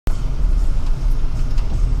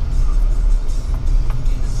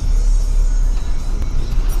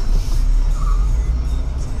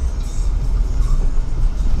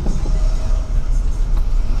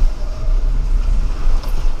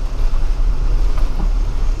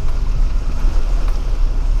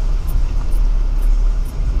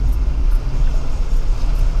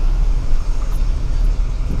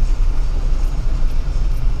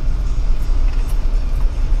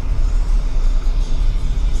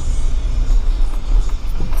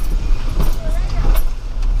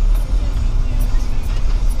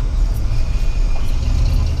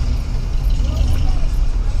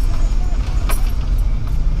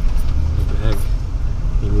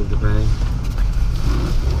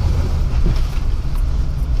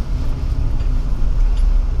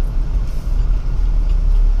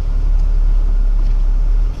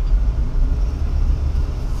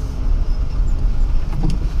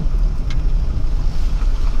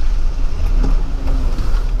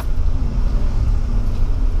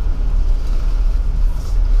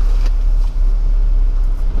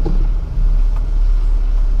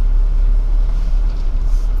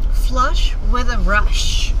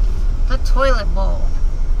toilet bowl.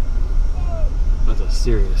 That's a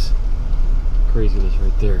serious craziness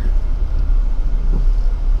right there.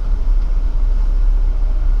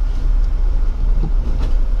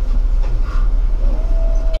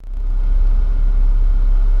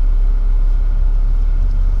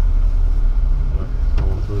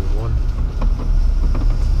 Going through the water.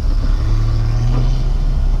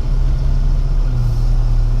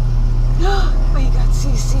 Oh, you got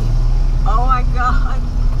CC. Oh my God.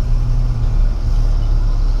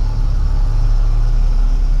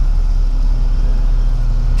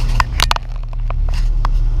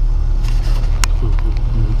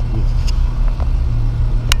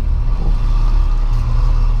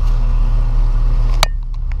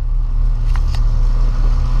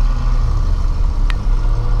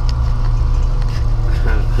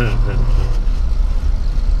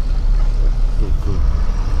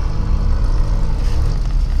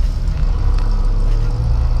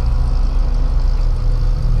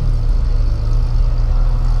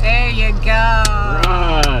 There you go.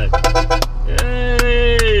 Right.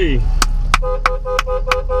 Yay! Do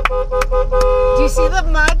you see the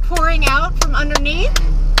mud pouring out from underneath?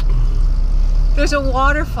 There's a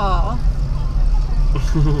waterfall.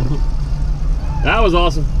 That was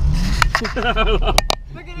awesome.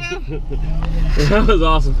 Look at him. That was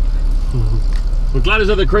awesome. We're glad there's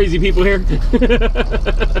other crazy people here.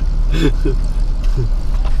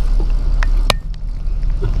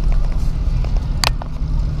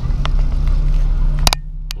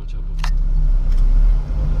 Watch out.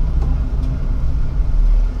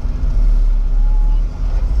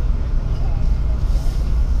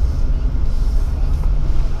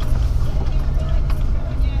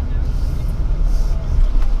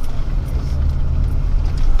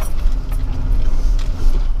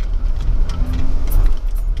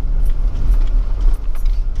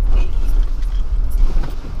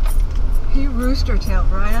 He rooster-tailed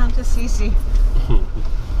right onto Cece.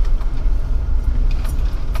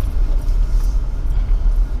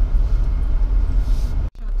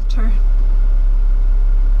 Shot the turn.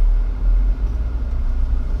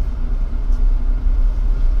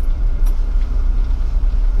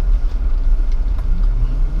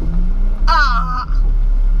 Ah!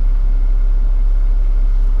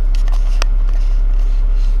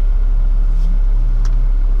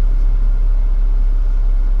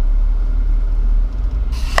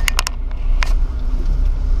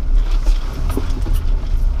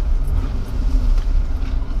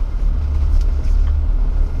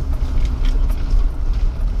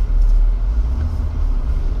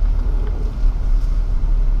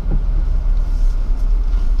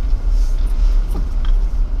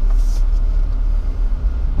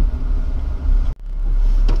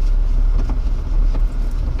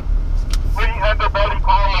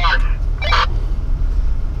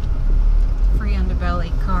 Free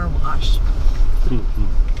underbelly car wash.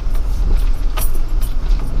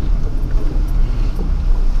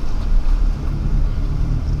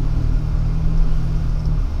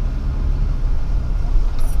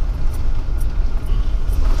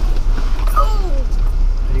 Oh!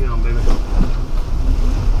 Hang on, baby.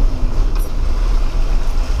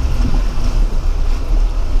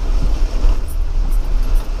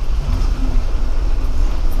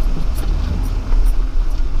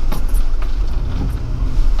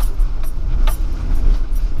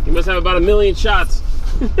 You must have about 1 million shots.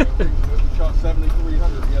 We shot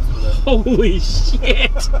 7,300 yesterday. Holy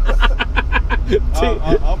shit!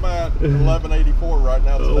 I'm at 1184 right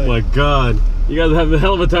now today. Oh my god. You guys have a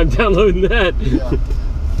hell of a time downloading that. Yeah,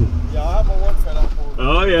 yeah, I have my work cut out for it.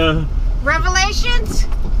 Oh yeah. Revelations?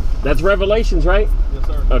 That's Revelations, right? Yes,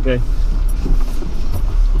 sir. Okay.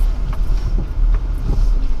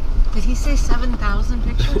 Did he say 7,000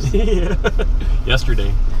 pictures? Yeah.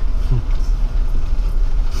 Yesterday.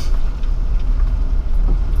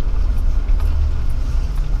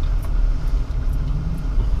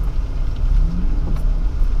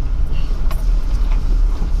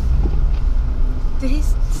 Did he?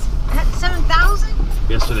 7,000?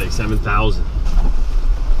 Yesterday, 7,000.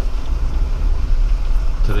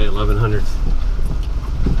 Today, 1,100.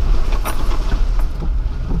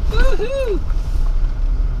 Woohoo!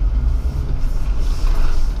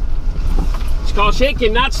 It's called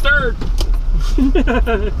shaken, not stirred.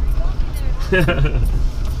 That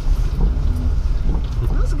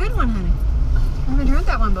was a good one, honey. I haven't heard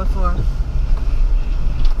that one before.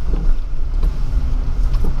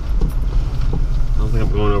 I don't think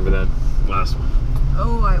I'm going over that last one.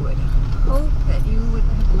 Oh, I would hope that you would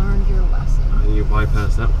have learned your lesson. I think you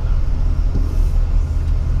bypass that one.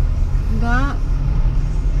 That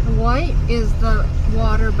white is the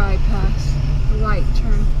water bypass. The white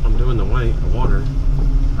turn. I'm doing the white. my water.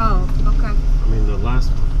 Oh, okay. I mean, the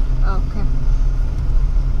last one. Oh, okay.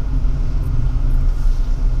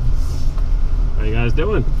 How you guys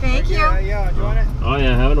doing? Thank you. Yeah, enjoying it? Oh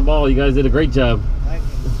yeah, having a ball. You guys did a great job. Thank you.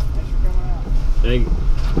 Thanks for coming out. Thank you.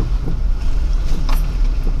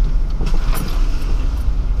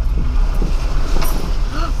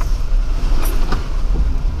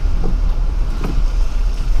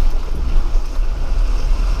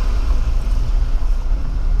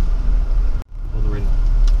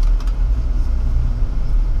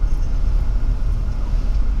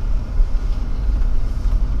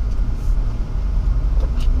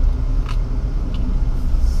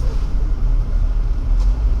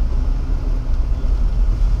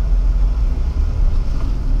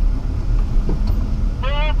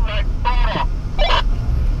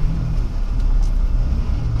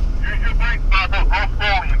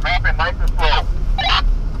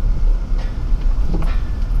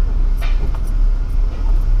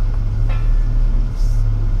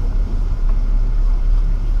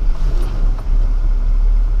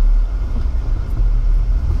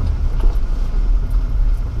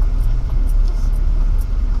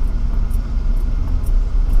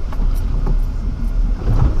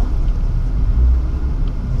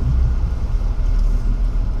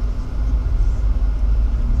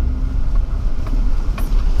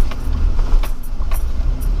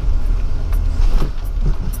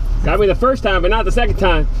 Got me the first time, but not the second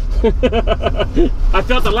time. I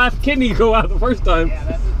felt the last kidney go out the first time.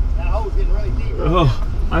 Yeah, that hole's getting really deep. Right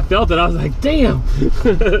Oh, I felt it. I was like, damn.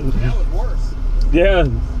 That was worse. Yeah.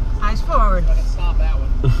 Eyes forward. I can stop that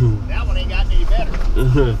one. That one ain't gotten any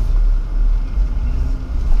better.